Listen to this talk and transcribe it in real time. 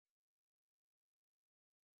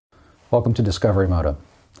Welcome to Discovery Moto.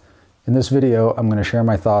 In this video, I'm going to share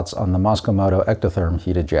my thoughts on the Mosko Moto Ectotherm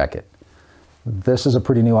heated jacket. This is a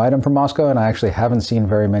pretty new item from Mosko, and I actually haven't seen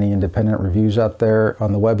very many independent reviews out there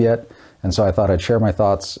on the web yet, and so I thought I'd share my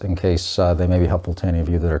thoughts in case they may be helpful to any of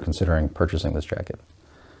you that are considering purchasing this jacket.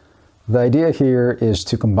 The idea here is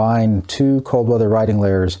to combine two cold weather riding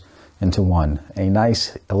layers into one. A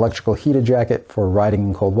nice electrical heated jacket for riding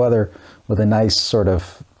in cold weather with a nice sort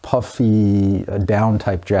of puffy down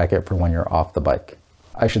type jacket for when you're off the bike.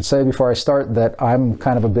 I should say before I start that I'm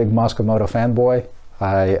kind of a big Mosko Moto fanboy.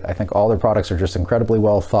 I think all their products are just incredibly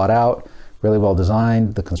well thought out, really well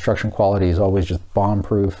designed. The construction quality is always just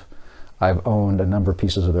bomb-proof. I've owned a number of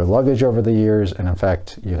pieces of their luggage over the years, and in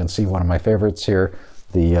fact, you can see one of my favorites here,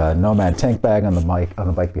 the Nomad tank bag on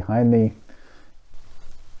the bike behind me.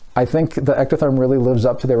 I think the Ectotherm really lives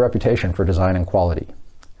up to their reputation for design and quality.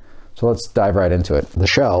 So let's dive right into it. The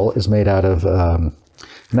shell is made out of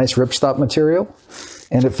nice ripstop material,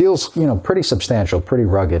 and it feels, pretty substantial, pretty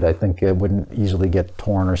rugged. I think it wouldn't easily get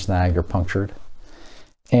torn or snagged or punctured.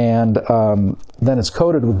 And then it's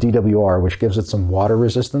coated with DWR, which gives it some water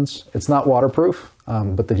resistance. It's not waterproof,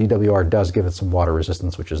 but the DWR does give it some water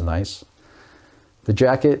resistance, which is nice. The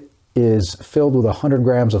jacket is filled with 100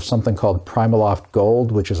 grams of something called Primaloft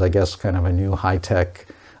Gold, which is, I guess, kind of a new high-tech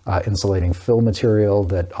insulating fill material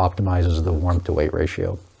that optimizes the warmth to weight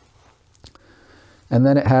ratio. And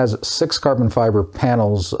then it has 6 carbon fiber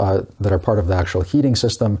panels that are part of the actual heating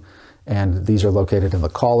system, and these are located in the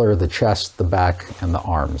collar, the chest, the back, and the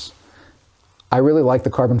arms. I really like the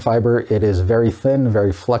carbon fiber. It is very thin,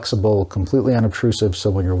 very flexible, completely unobtrusive, so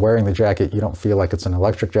when you're wearing the jacket, you don't feel like it's an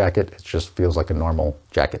electric jacket. It just feels like a normal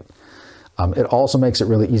jacket. It also makes it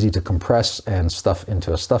really easy to compress and stuff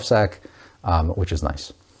into a stuff sack, which is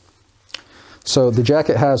nice. So the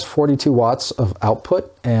jacket has 42 watts of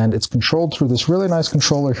output, and it's controlled through this really nice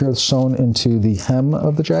controller here that's sewn into the hem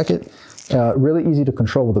of the jacket. Really easy to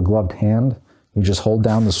control with a gloved hand. You just hold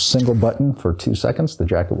down this single button for 2 seconds, the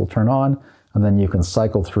jacket will turn on, and then you can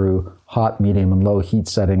cycle through hot, medium, and low heat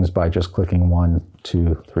settings by just clicking 1,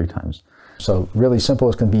 2, 3 times. So really simple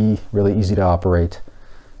as can be, really easy to operate.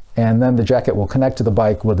 And then the jacket will connect to the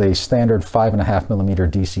bike with a standard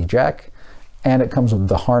 5.5mm DC jack. And it comes with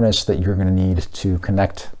the harness that you're going to need to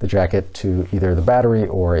connect the jacket to either the battery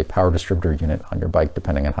or a power distributor unit on your bike,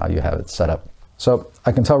 depending on how you have it set up. So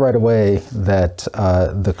I can tell right away that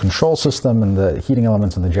the control system and the heating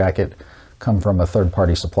elements in the jacket come from a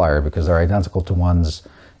third-party supplier because they're identical to ones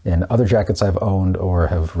in other jackets I've owned or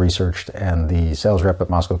have researched, and the sales rep at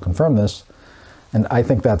Mosko confirmed this. And I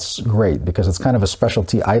think that's great because it's kind of a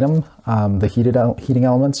specialty item, the heating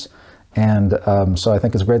elements. And so I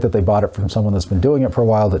think it's great that they bought it from someone that's been doing it for a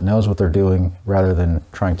while, that knows what they're doing, rather than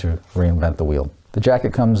trying to reinvent the wheel. The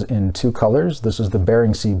jacket comes in 2 colors. This is the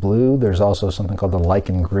Bering Sea Blue. There's also something called the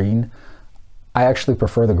Lichen Green. I actually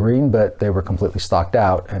prefer the green, but they were completely stocked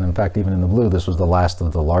out. And in fact, even in the blue, this was the last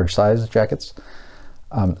of the large size jackets.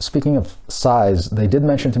 Speaking of size, they did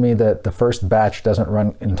mention to me that the first batch doesn't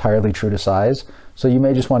run entirely true to size. So you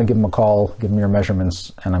may just want to give them a call, give them your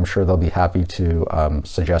measurements, and I'm sure they'll be happy to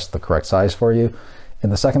suggest the correct size for you. In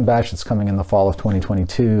the second batch that's coming in the fall of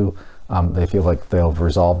 2022, they feel like they'll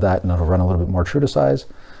resolve that and it'll run a little bit more true to size.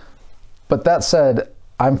 But that said,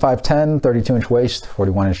 I'm 5'10", 32-inch waist,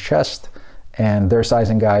 41-inch chest, and their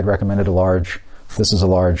sizing guide recommended a large. This is a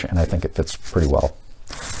large, and I think it fits pretty well.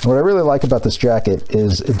 And what I really like about this jacket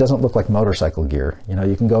is it doesn't look like motorcycle gear.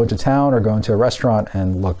 You can go into town or go into a restaurant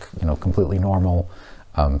and look, completely normal,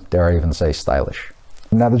 dare I even say stylish.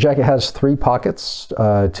 Now the jacket has 3 pockets,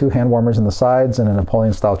 2 hand warmers in the sides and a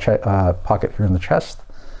Napoleon-style pocket here in the chest.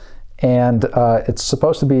 And it's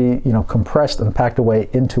supposed to be, compressed and packed away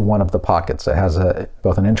into one of the pockets. It has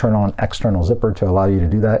both an internal and external zipper to allow you to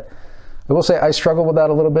do that. I will say I struggle with that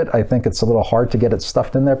a little bit. I think it's a little hard to get it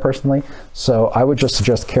stuffed in there personally. So I would just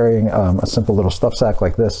suggest carrying a simple little stuff sack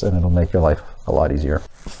like this, and it'll make your life a lot easier.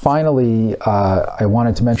 Finally, I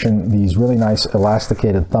wanted to mention these really nice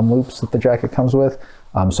elasticated thumb loops that the jacket comes with.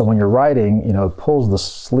 So when you're riding, it pulls the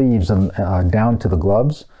sleeves and down to the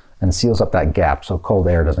gloves and seals up that gap so cold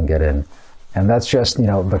air doesn't get in. And that's just,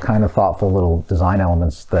 the kind of thoughtful little design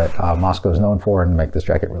elements that Mosko is known for and make this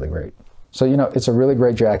jacket really great. So, it's a really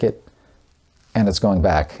great jacket, and it's going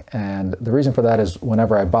back. And the reason for that is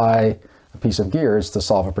whenever I buy a piece of gear, it's to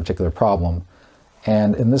solve a particular problem.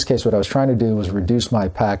 And in this case, what I was trying to do was reduce my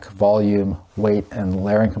pack volume, weight, and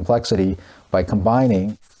layering complexity by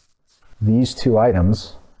combining these 2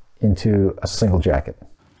 items into a single jacket.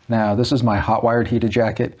 Now, this is my Hotwired heated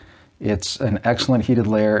jacket. It's an excellent heated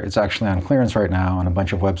layer. It's actually on clearance right now on a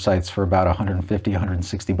bunch of websites for about 150,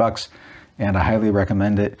 160 bucks, and I highly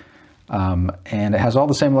recommend it. and it has all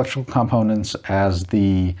the same electrical components as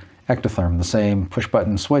the Ectotherm, the same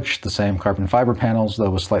push-button switch, the same carbon fiber panels,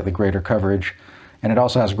 though with slightly greater coverage. And it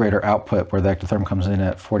also has greater output, where the Ectotherm comes in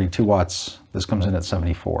at 42 watts. This comes in at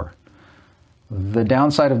 74. The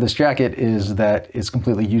downside of this jacket is that it's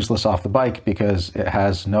completely useless off the bike because it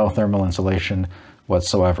has no thermal insulation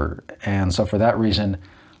whatsoever. And so for that reason,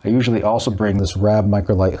 I usually also bring this Rab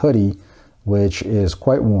Microlight hoodie, which is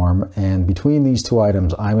quite warm. And between these two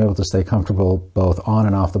items, I'm able to stay comfortable both on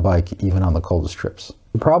and off the bike, even on the coldest trips.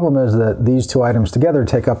 The problem is that these two items together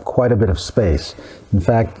take up quite a bit of space. In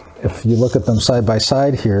fact, if you look at them side by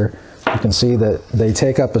side here, you can see that they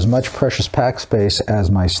take up as much precious pack space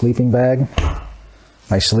as my sleeping bag,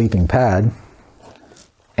 my sleeping pad,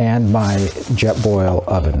 and my Jetboil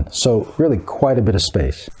oven. So really quite a bit of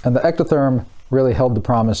space. And the Ectotherm really held the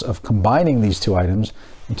promise of combining these two items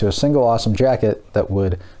into a single awesome jacket that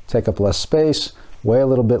would take up less space, weigh a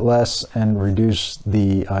little bit less, and reduce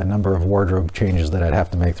the number of wardrobe changes that I'd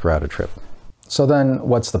have to make throughout a trip. So then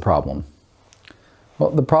what's the problem? Well,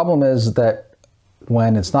 the problem is that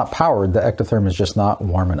when it's not powered, the Ectotherm is just not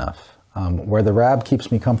warm enough. Where the Rab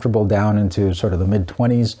keeps me comfortable down into sort of the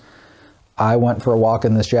mid-20s, I went for a walk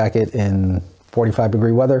in this jacket in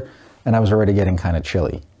 45-degree weather, and I was already getting kind of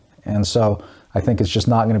chilly. And so I think it's just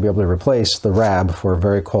not going to be able to replace the Rab for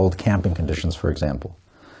very cold camping conditions, for example.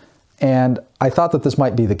 And I thought that this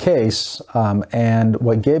might be the case, and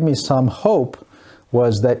what gave me some hope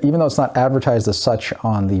was that even though it's not advertised as such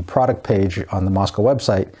on the product page on the Mosko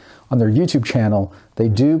website, on their YouTube channel, they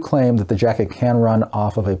do claim that the jacket can run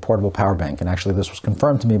off of a portable power bank. And actually this was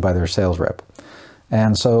confirmed to me by their sales rep.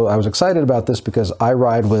 And so I was excited about this because I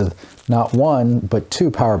ride with not one, but two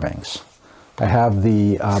power banks. I have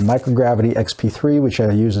the Microgravity XP3, which I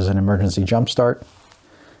use as an emergency jump start.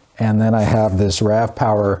 And then I have this Rab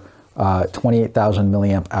Power 28,000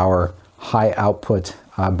 milliamp hour high output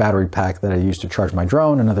battery pack that I use to charge my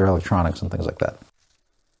drone and other electronics and things like that.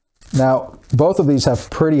 Now, both of these have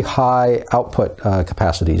pretty high output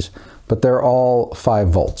capacities, but they're all 5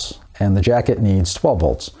 volts, and the jacket needs 12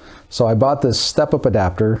 volts. So I bought this step-up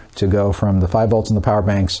adapter to go from the 5 volts in the power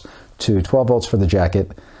banks to 12 volts for the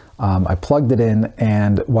jacket. I plugged it in,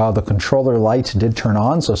 and while the controller light did turn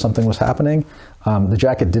on, so something was happening, the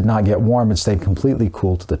jacket did not get warm. It stayed completely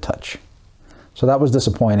cool to the touch. So that was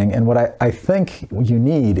disappointing. And what I think you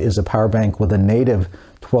need is a power bank with a native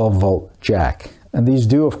 12-volt jack. And these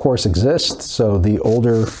do, of course, exist. So the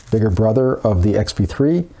older, bigger brother of the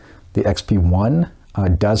XP3, the XP1,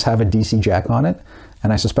 does have a DC jack on it,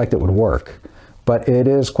 and I suspect it would work. But it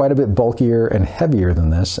is quite a bit bulkier and heavier than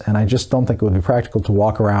this, and I just don't think it would be practical to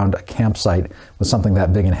walk around a campsite with something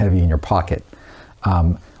that big and heavy in your pocket.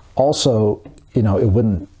 Also, you know, it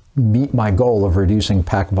wouldn't meet my goal of reducing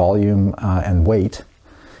pack volume and weight.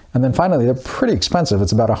 And then finally, they're pretty expensive.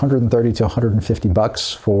 It's about 130 to 150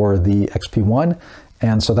 bucks for the XP1.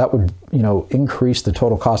 And so that would, you know, increase the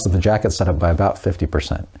total cost of the jacket setup by about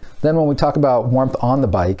 50%. Then when we talk about warmth on the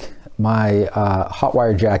bike, my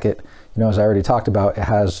Hotwired jacket, you know, as I already talked about, it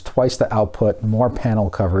has twice the output, more panel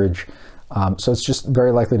coverage. So it's just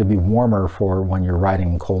very likely to be warmer for when you're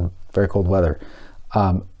riding in cold, very cold weather.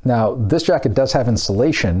 Now, this jacket does have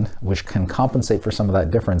insulation, which can compensate for some of that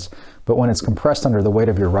difference, but when it's compressed under the weight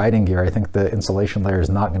of your riding gear, I think the insulation layer is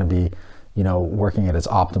not going to be, you know, working at its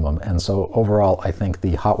optimum. And so overall, I think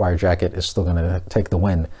the Hotwire jacket is still going to take the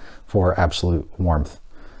win for absolute warmth.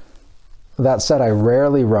 That said, I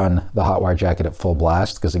rarely run the Hotwire jacket at full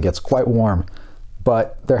blast because it gets quite warm,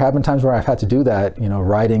 but there have been times where I've had to do that, you know,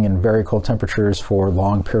 riding in very cold temperatures for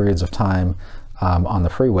long periods of time on the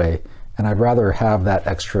freeway. And I'd rather have that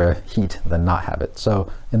extra heat than not have it.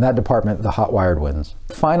 So in that department, the Hotwired wins.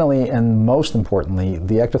 Finally, and most importantly,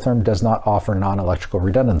 the Ectotherm does not offer non-electrical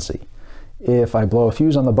redundancy. If I blow a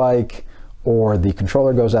fuse on the bike or the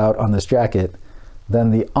controller goes out on this jacket,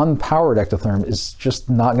 then the unpowered Ectotherm is just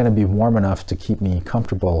not going to be warm enough to keep me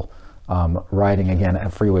comfortable riding again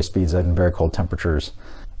at freeway speeds and very cold temperatures.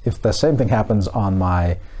 If the same thing happens on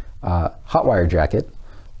my Hotwire jacket,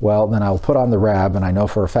 well, then I'll put on the Rab, and I know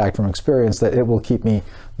for a fact from experience that it will keep me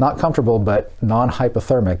not comfortable, but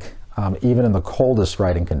non-hypothermic, even in the coldest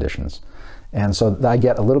riding conditions. And so I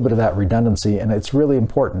get a little bit of that redundancy, and it's really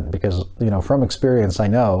important because, you know, from experience, I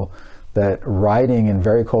know that riding in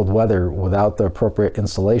very cold weather without the appropriate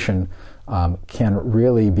insulation can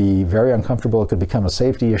really be very uncomfortable. It could become a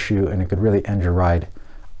safety issue, and it could really end your ride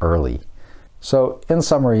early. So in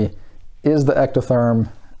summary, is the Ectotherm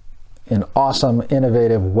an awesome,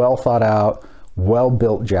 innovative, well thought out,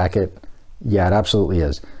 well-built jacket? Yeah, it absolutely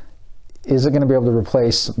is. Is it going to be able to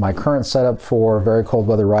replace my current setup for very cold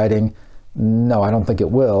weather riding? No, I don't think it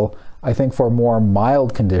will. I think for more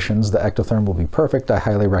mild conditions, the Ectotherm will be perfect. I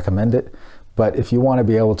highly recommend it. But if you want to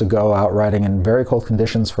be able to go out riding in very cold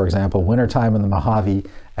conditions, for example, wintertime in the Mojave,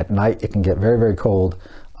 at night it can get very, very cold.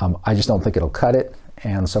 I just don't think it'll cut it.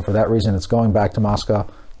 And so for that reason, it's going back to Mosko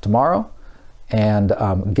tomorrow. And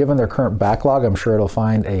given their current backlog, I'm sure it'll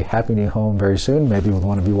find a happy new home very soon, maybe with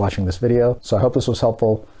one of you watching this video. So I hope this was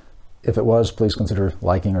helpful. If it was, please consider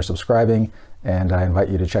liking or subscribing. And I invite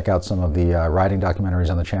you to check out some of the riding documentaries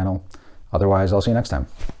on the channel. Otherwise, I'll see you next time.